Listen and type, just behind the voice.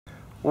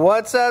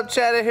What's up,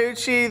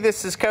 Chattahoochee?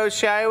 This is Coach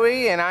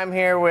Shiwi, and I'm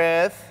here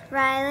with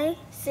Riley,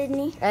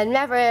 Sydney, and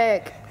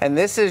Maverick. And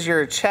this is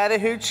your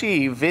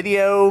Chattahoochee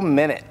Video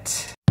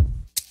Minute.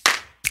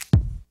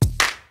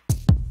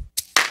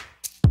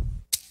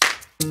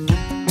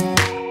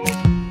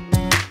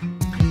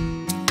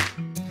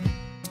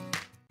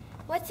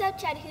 What's up,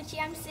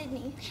 Chattahoochee? I'm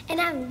Sydney. And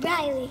I'm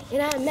Riley.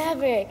 And I'm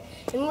Maverick.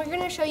 And we're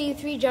going to show you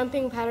 3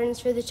 jumping patterns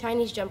for the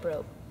Chinese jump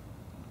rope.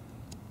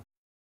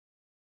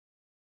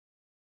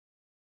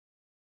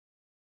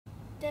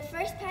 The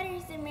first pattern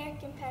is the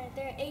American pattern.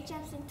 There are 8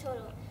 jumps in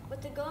total,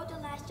 with the goal of the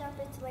last jump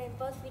is to land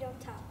both feet on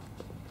top.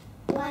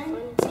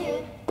 1,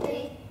 2,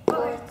 3,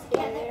 4,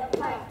 together,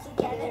 apart,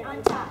 together,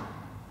 on top.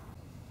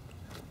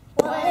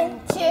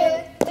 1, 2,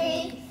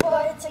 3,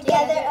 4,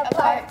 together,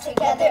 apart,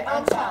 together,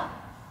 on top.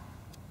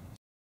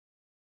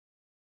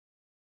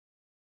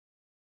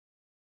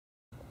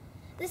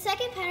 The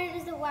second pattern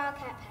is the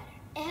wildcat pattern.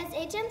 It has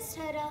 8 jumps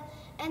total,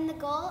 and the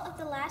goal of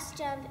the last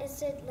jump is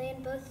to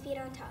land both feet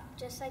on top,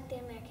 just like the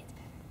Americans pattern.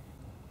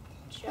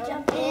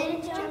 Jump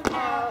in, jump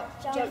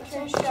out, jump,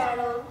 turn,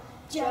 straddle,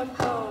 jump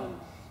home.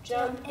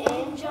 Jump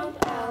in,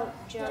 jump out,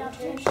 jump,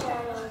 turn,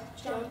 straddle,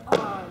 jump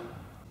on.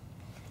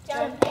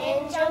 Jump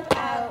in, jump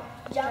out,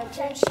 jump,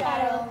 turn,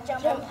 straddle,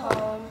 jump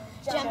home.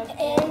 Jump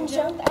in,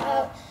 jump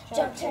out,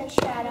 jump, turn,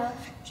 straddle,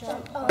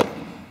 jump on.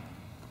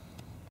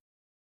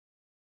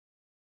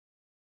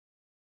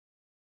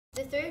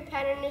 The third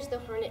pattern is the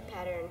hornet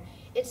pattern.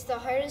 It's the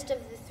hardest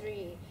of the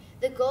 3.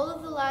 The goal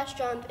of the last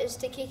jump is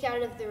to kick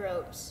out of the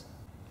ropes.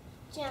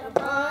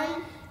 Jump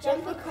on,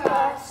 jump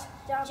across,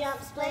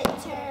 jump, split,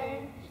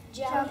 turn,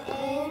 jump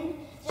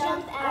in,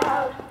 jump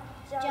out,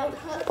 jump,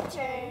 hook,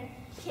 turn,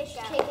 kick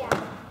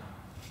out.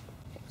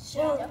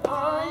 Jump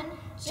on,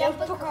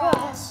 jump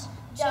across,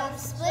 jump,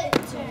 split,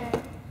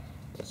 turn,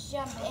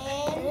 jump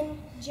in,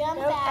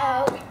 jump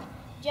out,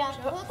 jump,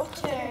 hook,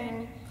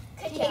 turn,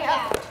 kick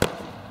out.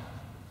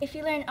 If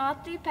you learn all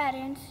 3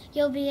 patterns,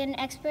 you'll be an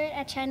expert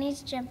at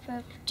Chinese jump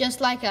rope.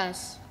 Just like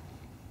us.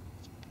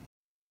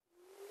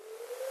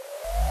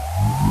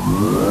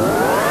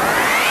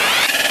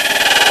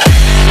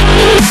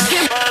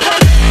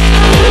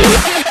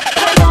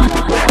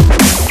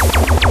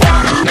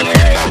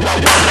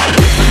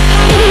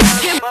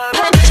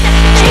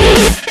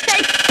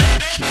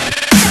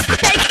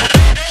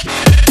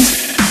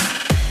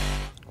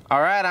 All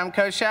right, I'm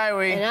Coach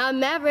Shiwi. And I'm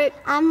Maverick.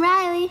 I'm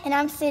Riley. And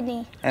I'm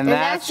Sydney. And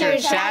that's your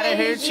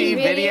Chattahoochee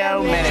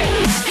Video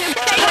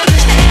Minute.